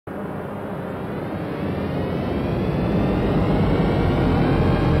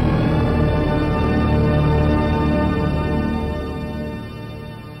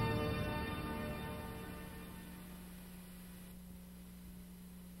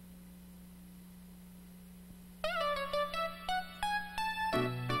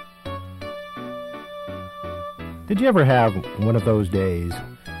Did you ever have one of those days,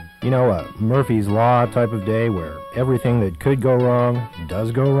 a Murphy's Law type of day where everything that could go wrong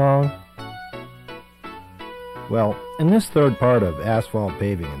does go wrong? Well, in this third part of asphalt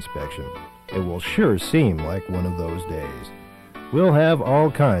paving inspection, it will sure seem like one of those days. We'll have all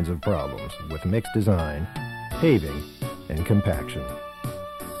kinds of problems with mixed design, paving, and compaction.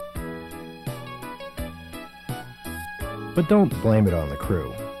 But don't blame it on the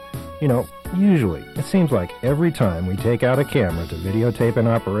crew. Usually, it seems like every time we take out a camera to videotape an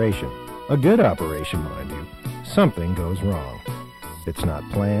operation, a good operation, mind you, something goes wrong. It's not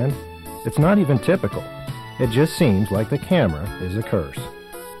planned. It's not even typical. It just seems like the camera is a curse.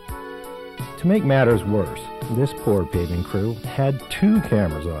 To make matters worse, this poor paving crew had 2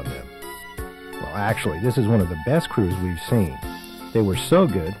 cameras on them. Well, actually, this is one of the best crews we've seen. They were so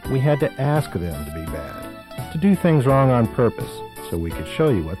good, we had to ask them to be bad, to do things wrong on purpose, so we could show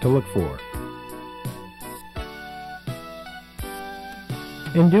you what to look for.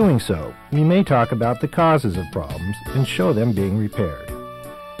 In doing so, we may talk about the causes of problems and show them being repaired.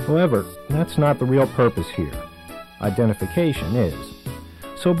 However, that's not the real purpose here. Identification is.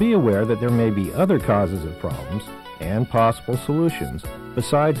 So be aware that there may be other causes of problems and possible solutions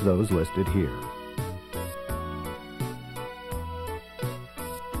besides those listed here.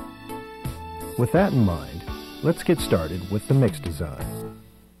 With that in mind, let's get started with the mix design.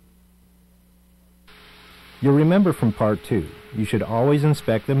 You'll remember from part 2, you should always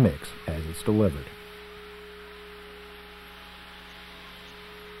inspect the mix as it's delivered.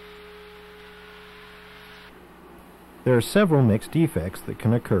 There are several mix defects that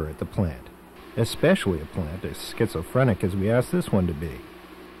can occur at the plant, especially a plant as schizophrenic as we ask this one to be.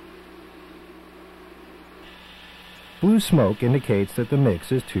 Blue smoke indicates that the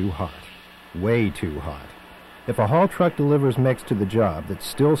mix is too hot, way too hot. If a haul truck delivers mix to the job that's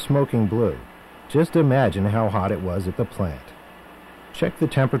still smoking blue, just imagine how hot it was at the plant. Check the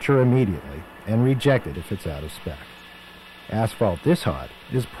temperature immediately and reject it if it's out of spec. Asphalt this hot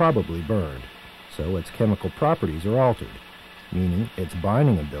is probably burned, so its chemical properties are altered, meaning its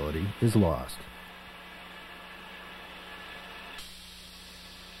binding ability is lost.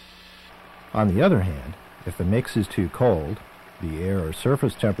 On the other hand, if the mix is too cold, the air or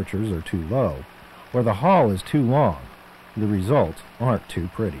surface temperatures are too low, or the haul is too long, the results aren't too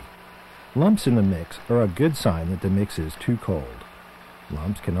pretty. Lumps in the mix are a good sign that the mix is too cold.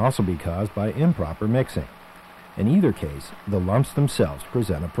 Lumps can also be caused by improper mixing. In either case, the lumps themselves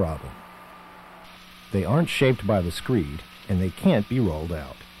present a problem. They aren't shaped by the screed, and they can't be rolled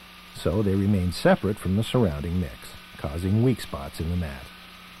out, so they remain separate from the surrounding mix, causing weak spots in the mat.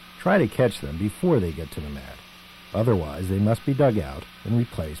 Try to catch them before they get to the mat. Otherwise, they must be dug out and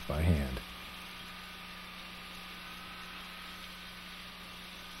replaced by hand.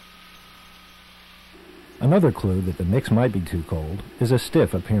 Another clue that the mix might be too cold is a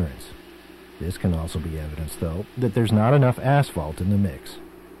stiff appearance. This can also be evidence, though, that there's not enough asphalt in the mix,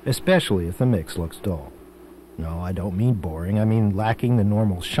 especially if the mix looks dull. No, I don't mean boring, I mean lacking the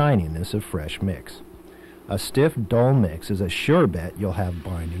normal shininess of fresh mix. A stiff, dull mix is a sure bet you'll have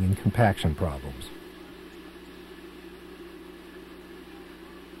binding and compaction problems.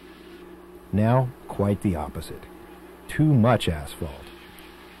 Now, quite the opposite. Too much asphalt.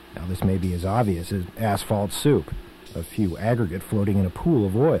 Now, this may be as obvious as asphalt soup, a few aggregate floating in a pool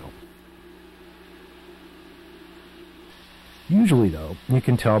of oil. Usually, though, you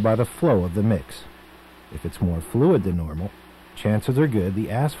can tell by the flow of the mix. If it's more fluid than normal, chances are good the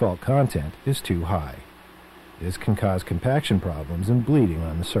asphalt content is too high. This can cause compaction problems and bleeding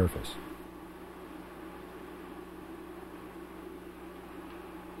on the surface.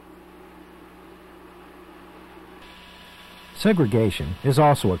 Segregation is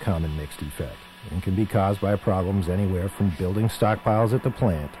also a common mix defect and can be caused by problems anywhere from building stockpiles at the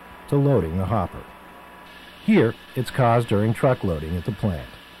plant to loading the hopper. Here, it's caused during truck loading at the plant.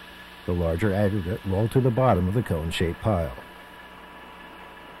 The larger aggregate rolled to the bottom of the cone-shaped pile.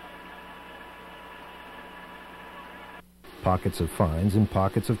 Pockets of fines and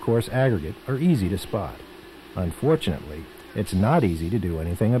pockets of coarse aggregate are easy to spot. Unfortunately, it's not easy to do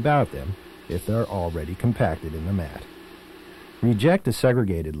anything about them if they're already compacted in the mat. Reject a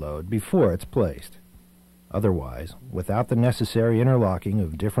segregated load before it's placed. Otherwise, without the necessary interlocking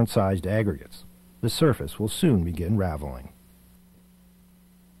of different-sized aggregates, the surface will soon begin raveling.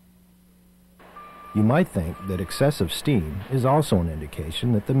 You might think that excessive steam is also an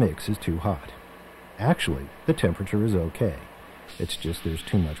indication that the mix is too hot. Actually, the temperature is okay. It's just there's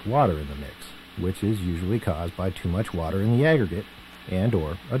too much water in the mix, which is usually caused by too much water in the aggregate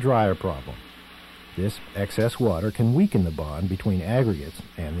and/or a dryer problem. This excess water can weaken the bond between aggregates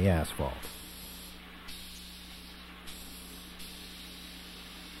and the asphalt.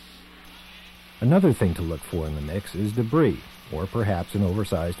 Another thing to look for in the mix is debris, or perhaps an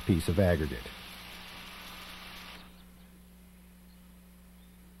oversized piece of aggregate.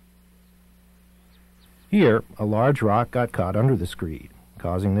 Here, a large rock got caught under the screed,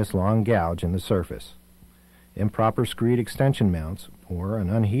 causing this long gouge in the surface. Improper screed extension mounts, or an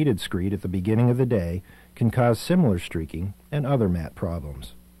unheated screed at the beginning of the day, can cause similar streaking and other mat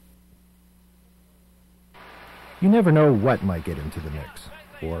problems. You never know what might get into the mix,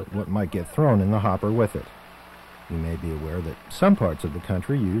 or what might get thrown in the hopper with it. You may be aware that some parts of the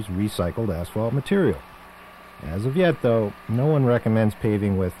country use recycled asphalt material. As of yet, though, no one recommends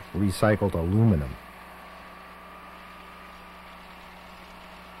paving with recycled aluminum.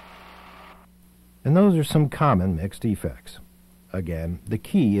 And those are some common mix defects. Again, the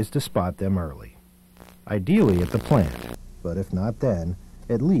key is to spot them early. Ideally at the plant, but if not then,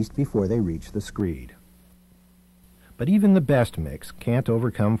 at least before they reach the screed. But even the best mix can't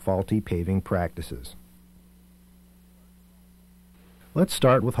overcome faulty paving practices. Let's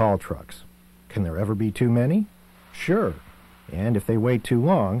start with haul trucks. Can there ever be too many? Sure. And if they wait too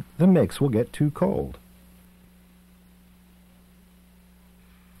long, the mix will get too cold.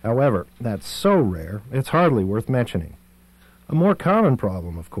 However, that's so rare, it's hardly worth mentioning. A more common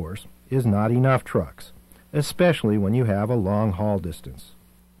problem, of course, is not enough trucks, especially when you have a long haul distance.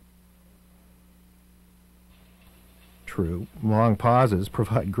 True, long pauses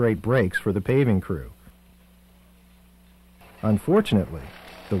provide great breaks for the paving crew. Unfortunately,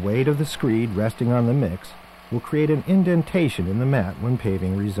 the weight of the screed resting on the mix will create an indentation in the mat when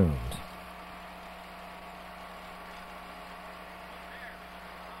paving resumes.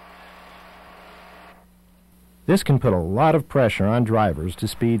 This can put a lot of pressure on drivers to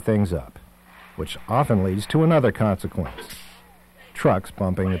speed things up, which often leads to another consequence: trucks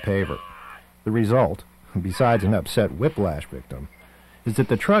bumping the paver. The result, besides an upset whiplash victim, is that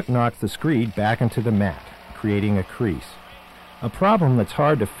the truck knocks the screed back into the mat, creating a crease. A problem that's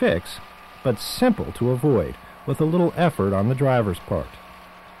hard to fix, but simple to avoid with a little effort on the driver's part.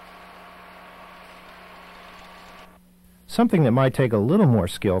 Something that might take a little more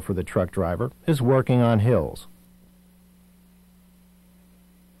skill for the truck driver is working on hills.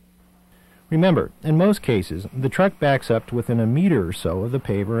 Remember, in most cases, the truck backs up to within a meter or so of the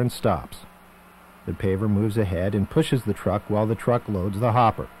paver and stops. The paver moves ahead and pushes the truck while the truck loads the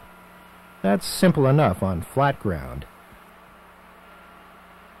hopper. That's simple enough on flat ground.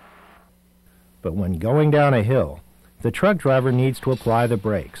 But when going down a hill, the truck driver needs to apply the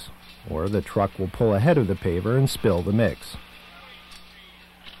brakes, or the truck will pull ahead of the paver and spill the mix.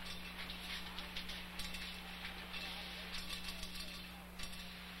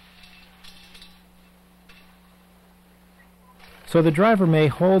 So the driver may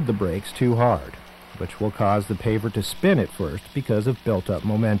hold the brakes too hard, which will cause the paver to spin at first because of built-up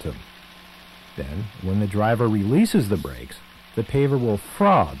momentum. Then, when the driver releases the brakes, the paver will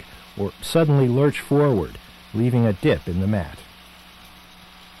frog or suddenly lurch forward, leaving a dip in the mat.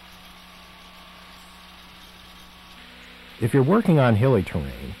 If you're working on hilly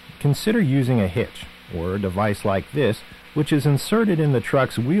terrain, consider using a hitch, or a device like this, which is inserted in the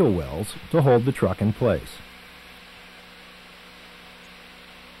truck's wheel wells to hold the truck in place.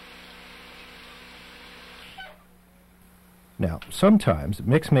 Now, sometimes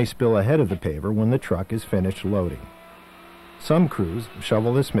mix may spill ahead of the paver when the truck is finished loading. Some crews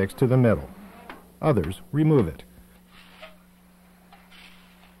shovel this mix to the middle. Others remove it.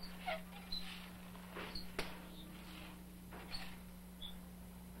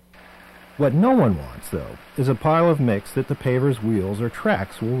 What no one wants, though, is a pile of mix that the paver's wheels or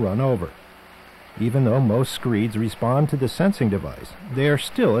tracks will run over. Even though most screeds respond to the sensing device, they are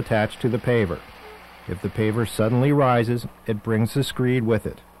still attached to the paver. If the paver suddenly rises, it brings the screed with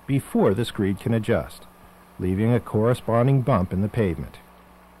it, before the screed can adjust, leaving a corresponding bump in the pavement.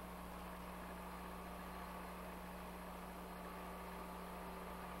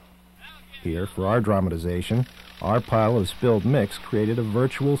 Here, for our dramatization, our pile of spilled mix created a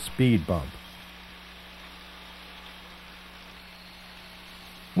virtual speed bump.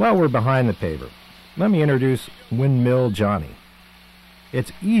 While we're behind the paver, let me introduce Windmill Johnny.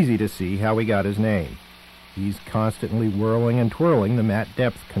 It's easy to see how he got his name. He's constantly whirling and twirling the mat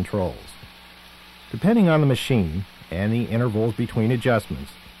depth controls. Depending on the machine and the intervals between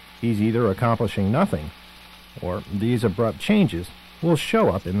adjustments, he's either accomplishing nothing, or these abrupt changes will show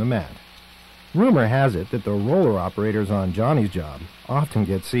up in the mat. Rumor has it that the roller operators on Johnny's job often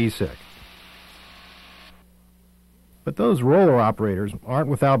get seasick. But those roller operators aren't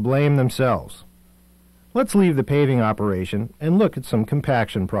without blame themselves. Let's leave the paving operation and look at some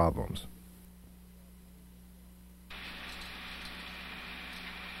compaction problems.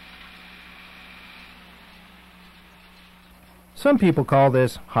 Some people call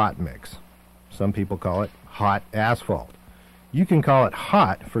this hot mix. Some people call it hot asphalt. You can call it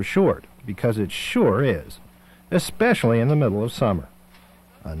hot for short because it sure is, especially in the middle of summer.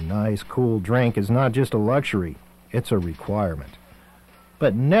 A nice cool drink is not just a luxury, it's a requirement.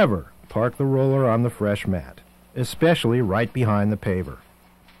 But never park the roller on the fresh mat, especially right behind the paver.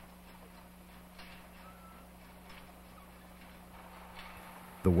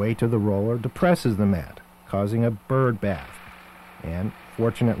 The weight of the roller depresses the mat, causing a bird bath. And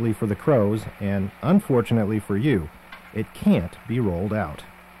fortunately for the crows, and unfortunately for you, it can't be rolled out.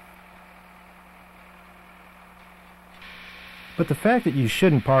 But the fact that you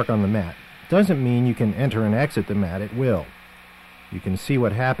shouldn't park on the mat doesn't mean you can enter and exit the mat at will. You can see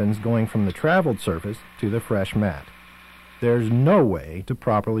what happens going from the traveled surface to the fresh mat. There's no way to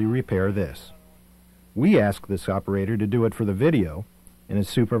properly repair this. We asked this operator to do it for the video, and his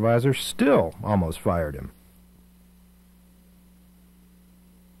supervisor still almost fired him.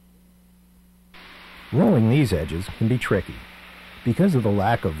 Rolling these edges can be tricky. Because of the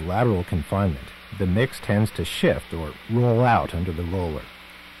lack of lateral confinement, the mix tends to shift or roll out under the roller.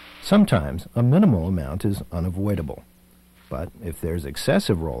 Sometimes a minimal amount is unavoidable. But if there's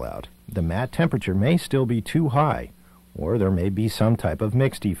excessive rollout, the mat temperature may still be too high, or there may be some type of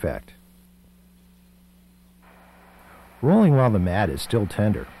mix defect. Rolling while the mat is still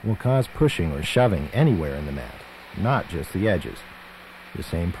tender will cause pushing or shoving anywhere in the mat, not just the edges. The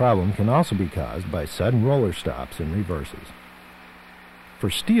same problem can also be caused by sudden roller stops and reverses. For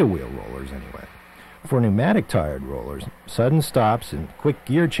steel wheel rollers anyway. For pneumatic-tired rollers, sudden stops and quick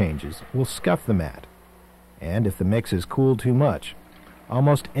gear changes will scuff the mat. And if the mix is cooled too much,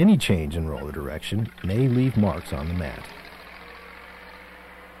 almost any change in roller direction may leave marks on the mat.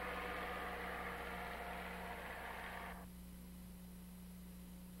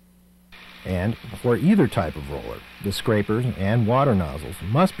 And for either type of roller, the scrapers and water nozzles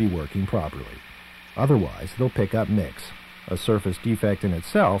must be working properly. Otherwise, they'll pick up mix, a surface defect in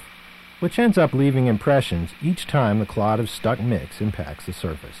itself, which ends up leaving impressions each time the clod of stuck mix impacts the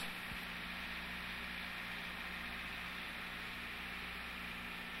surface.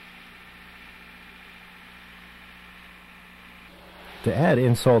 To add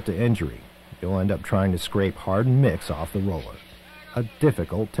insult to injury, you'll end up trying to scrape hardened mix off the roller. A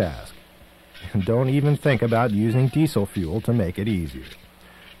difficult task. And don't even think about using diesel fuel to make it easier.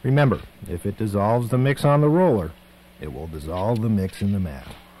 Remember, if it dissolves the mix on the roller, it will dissolve the mix in the mat.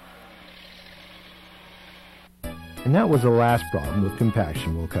 And that was the last problem with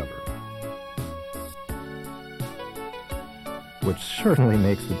compaction we'll cover, which certainly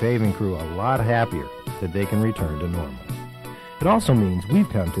makes the paving crew a lot happier that they can return to normal. It also means we've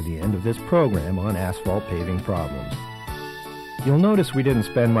come to the end of this program on asphalt paving problems. You'll notice we didn't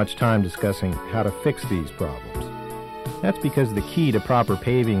spend much time discussing how to fix these problems. That's because the key to proper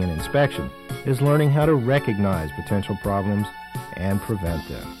paving and inspection is learning how to recognize potential problems and prevent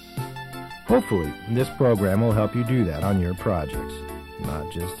them. Hopefully, this program will help you do that on your projects,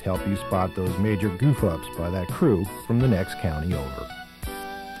 not just help you spot those major goof-ups by that crew from the next county over.